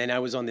here, and then I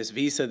was on this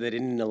visa that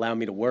didn't allow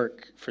me to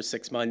work for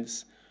 6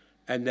 months.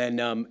 And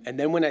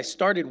then when I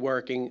started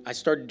working, I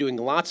started doing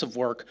lots of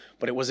work,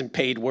 but it wasn't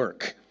paid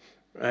work,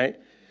 right?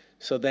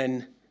 So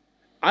then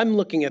I'm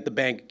looking at the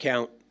bank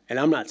account, and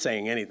I'm not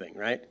saying anything,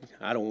 right?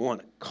 I don't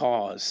want to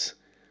cause,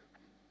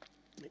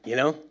 I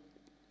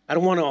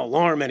don't want to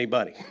alarm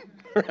anybody,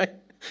 right?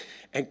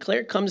 And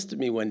Claire comes to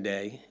me one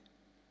day,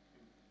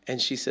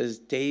 and she says,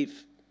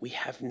 Dave, we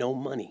have no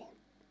money.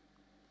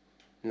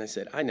 And I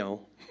said, I know.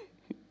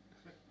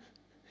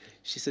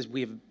 She says, we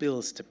have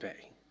bills to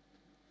pay.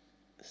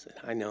 I said,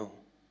 I know.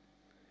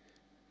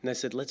 And I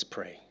said, let's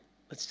pray.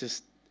 Let's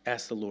just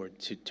ask the Lord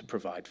to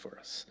provide for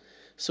us.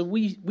 So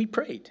we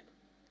prayed.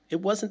 It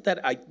wasn't that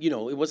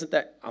it wasn't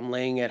that I'm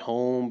laying at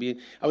home.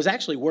 I was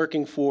actually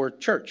working for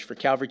church, for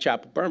Calvary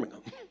Chapel,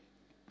 Birmingham.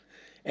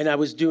 And I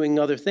was doing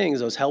other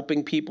things. I was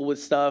helping people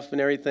with stuff and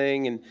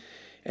everything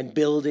and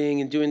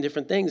building and doing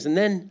different things. And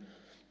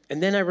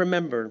then I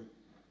remember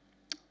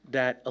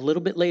that a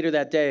little bit later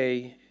that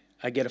day,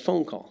 I get a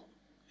phone call.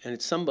 And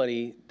it's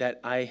somebody that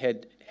I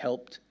had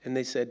helped. And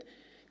they said,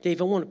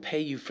 Dave, I want to pay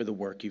you for the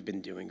work you've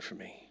been doing for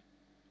me.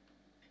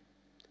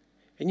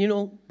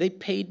 And they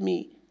paid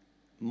me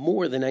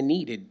more than I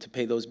needed to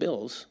pay those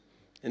bills.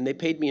 And they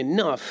paid me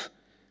enough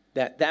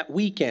that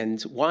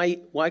weekend, why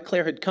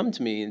Claire had come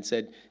to me and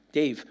said,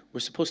 Dave, we're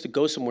supposed to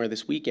go somewhere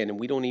this weekend and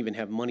we don't even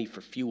have money for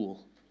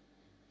fuel.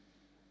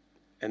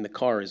 And the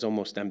car is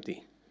almost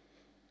empty.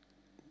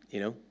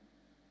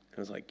 I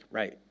was like,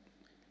 right.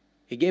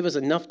 He gave us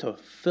enough to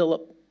fill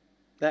up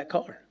that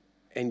car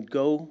and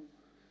go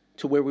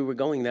to where we were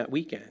going that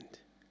weekend.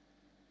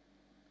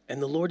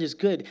 And the Lord is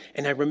good.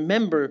 And I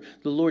remember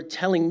the Lord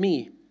telling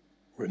me,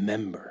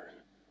 remember,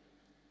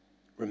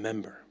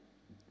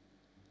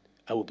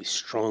 I will be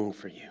strong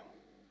for you.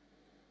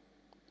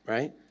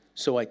 Right?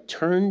 So I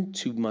turned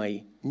to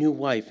my new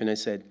wife and I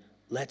said,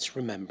 let's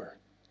remember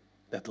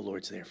that the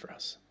Lord's there for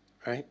us.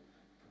 Right?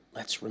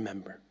 Let's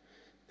remember.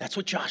 That's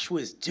what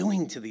Joshua is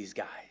doing to these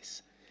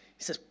guys.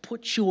 He says,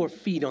 put your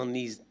feet on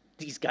these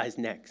guys'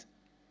 necks.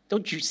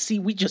 Don't you see,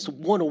 we just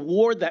won a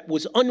war that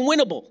was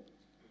unwinnable.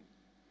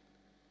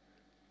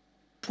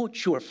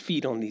 Put your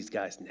feet on these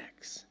guys'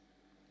 necks.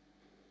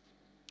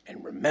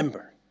 And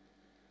remember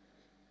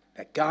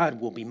that God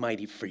will be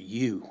mighty for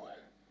you.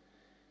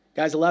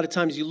 Guys, a lot of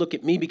times you look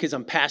at me because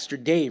I'm Pastor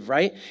Dave,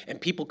 right?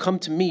 And people come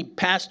to me,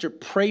 Pastor,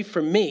 pray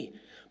for me.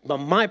 But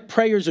my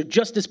prayers are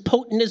just as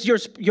potent as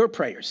your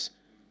prayers.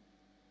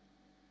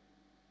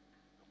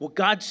 What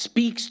God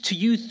speaks to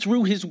you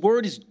through his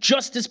word is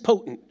just as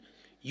potent.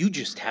 You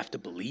just have to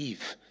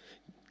believe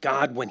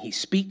God when he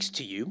speaks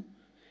to you,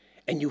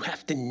 and you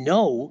have to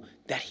know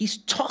that he's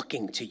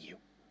talking to you.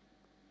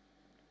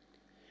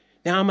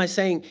 Now, am I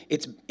saying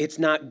it's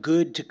not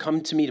good to come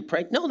to me to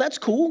pray? No, that's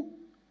cool.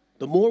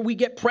 The more we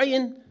get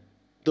praying,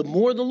 the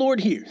more the Lord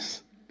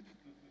hears.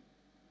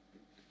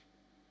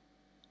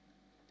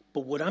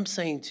 But what I'm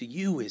saying to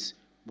you is,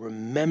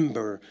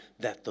 remember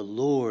that the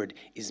Lord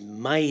is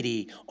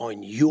mighty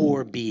on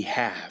your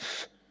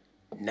behalf,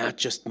 not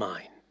just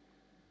mine.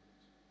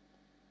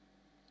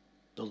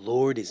 The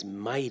Lord is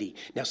mighty.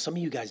 Now, some of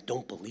you guys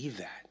don't believe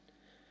that.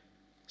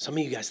 Some of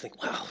you guys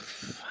think, well,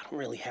 I don't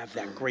really have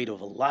that great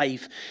of a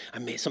life.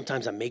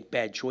 Sometimes I make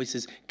bad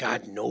choices.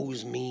 God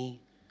knows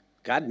me.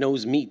 God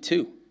knows me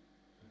too.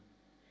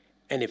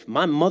 And if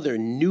my mother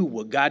knew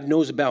what God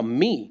knows about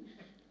me,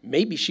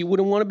 maybe she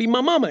wouldn't want to be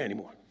my mama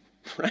anymore,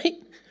 right?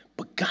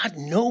 But God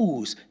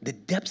knows the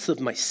depths of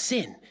my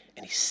sin,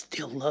 and he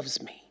still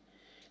loves me,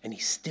 and he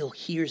still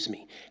hears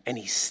me, and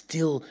he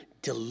still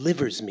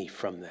delivers me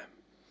from them,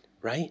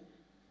 right?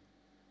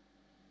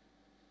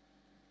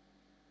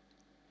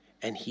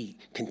 And he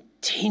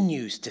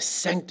continues to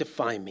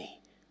sanctify me,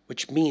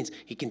 which means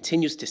he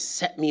continues to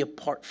set me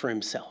apart for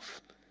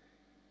himself.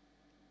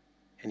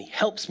 And he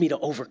helps me to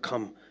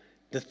overcome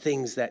the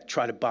things that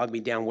try to bog me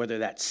down, whether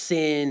that's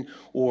sin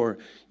or,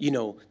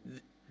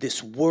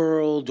 this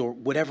world or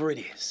whatever it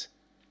is.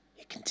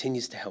 He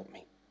continues to help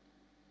me.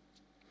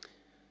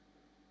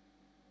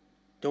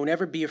 Don't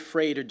ever be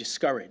afraid or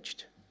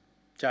discouraged,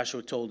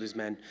 Joshua told his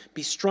men.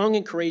 Be strong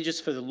and courageous,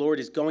 for the Lord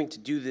is going to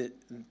do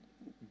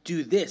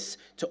this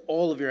to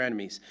all of your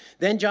enemies.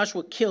 Then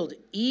Joshua killed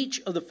each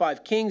of the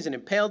 5 kings and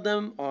impaled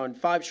them on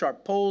 5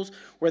 sharp poles,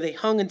 where they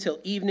hung until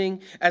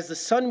evening. As the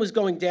sun was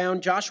going down,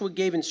 Joshua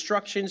gave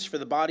instructions for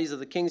the bodies of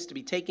the kings to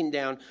be taken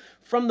down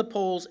from the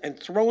poles and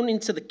thrown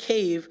into the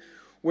cave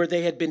where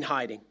they had been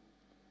hiding.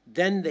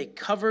 Then they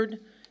covered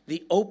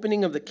the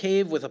opening of the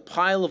cave with a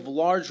pile of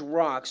large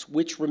rocks,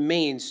 which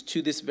remains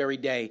to this very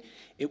day.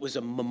 It was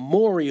a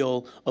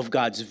memorial of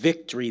God's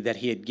victory that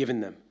he had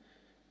given them.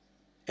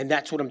 And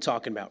that's what I'm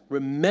talking about.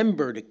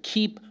 Remember to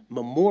keep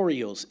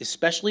memorials,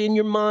 especially in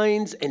your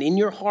minds and in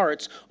your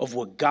hearts, of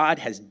what God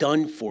has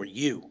done for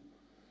you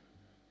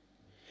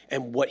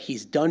and what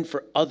he's done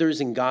for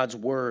others in God's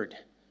word.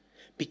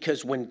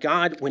 Because when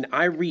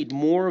I read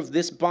more of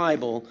this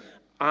Bible,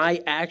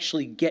 I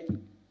actually get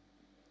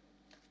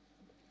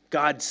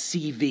God's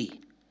CV,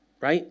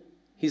 right?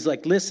 He's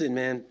like, listen,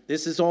 man,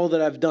 this is all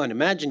that I've done.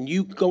 Imagine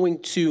you going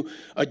to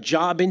a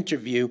job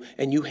interview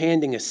and you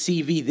handing a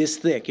CV this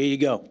thick. Here you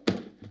go.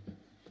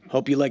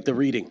 Hope you like the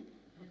reading.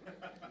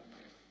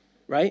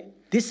 Right?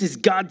 This is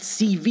God's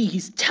CV.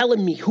 He's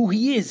telling me who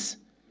he is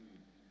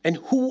and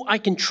who I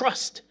can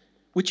trust,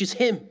 which is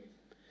him.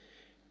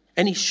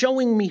 And he's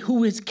showing me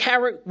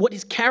what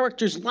his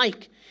character's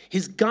like,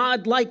 his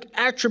God-like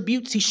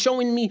attributes. He's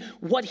showing me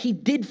what he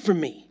did for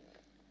me.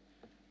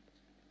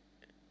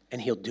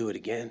 And he'll do it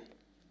again.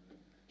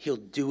 He'll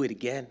do it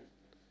again.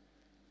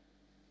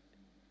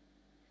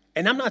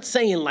 And I'm not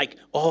saying like,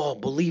 oh,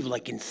 believe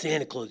like in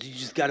Santa Claus. You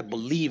just got to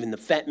believe and the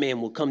fat man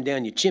will come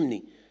down your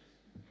chimney.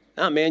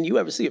 Nah, man, you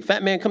ever see a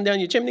fat man come down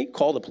your chimney?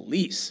 Call the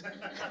police.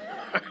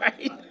 All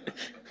right?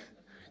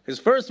 Because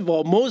first of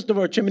all, most of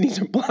our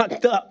chimneys are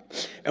blocked up.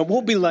 And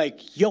we'll be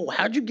like, yo,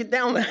 how'd you get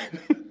down that?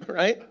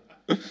 Right?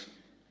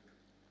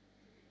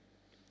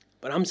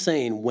 But I'm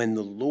saying when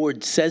the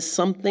Lord says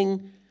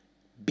something,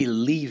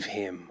 believe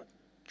him,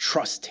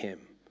 trust him.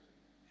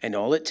 And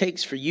all it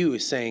takes for you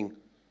is saying,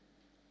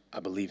 I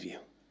believe you,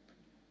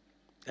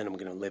 and I'm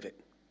going to live it.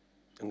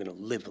 I'm going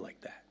to live like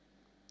that.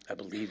 I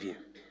believe you.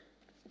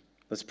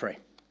 Let's pray.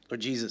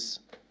 Lord Jesus,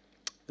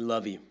 we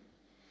love you.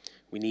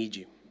 We need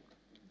you.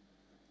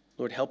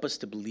 Lord, help us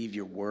to believe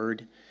your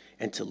word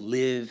and to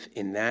live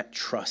in that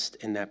trust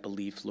and that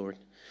belief, Lord.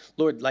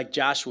 Lord, like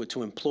Joshua,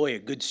 to employ a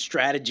good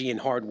strategy and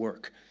hard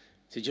work,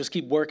 to just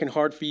keep working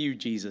hard for you,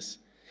 Jesus.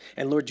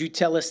 And Lord, you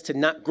tell us to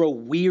not grow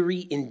weary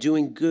in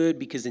doing good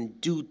because in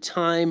due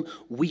time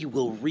we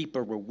will reap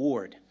a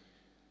reward.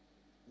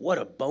 What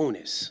a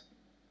bonus.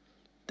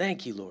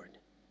 Thank you, Lord,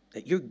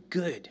 that you're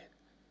good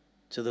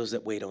to those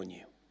that wait on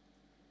you.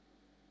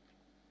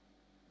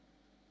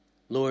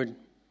 Lord,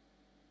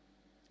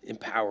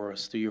 empower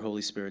us through your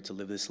Holy Spirit to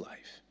live this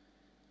life,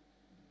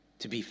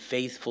 to be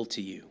faithful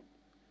to you,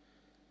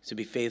 to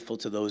be faithful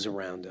to those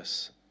around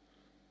us,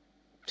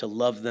 to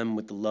love them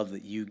with the love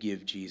that you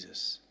give,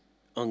 Jesus,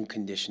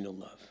 unconditional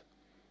love.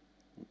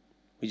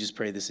 We just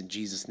pray this in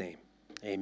Jesus' name.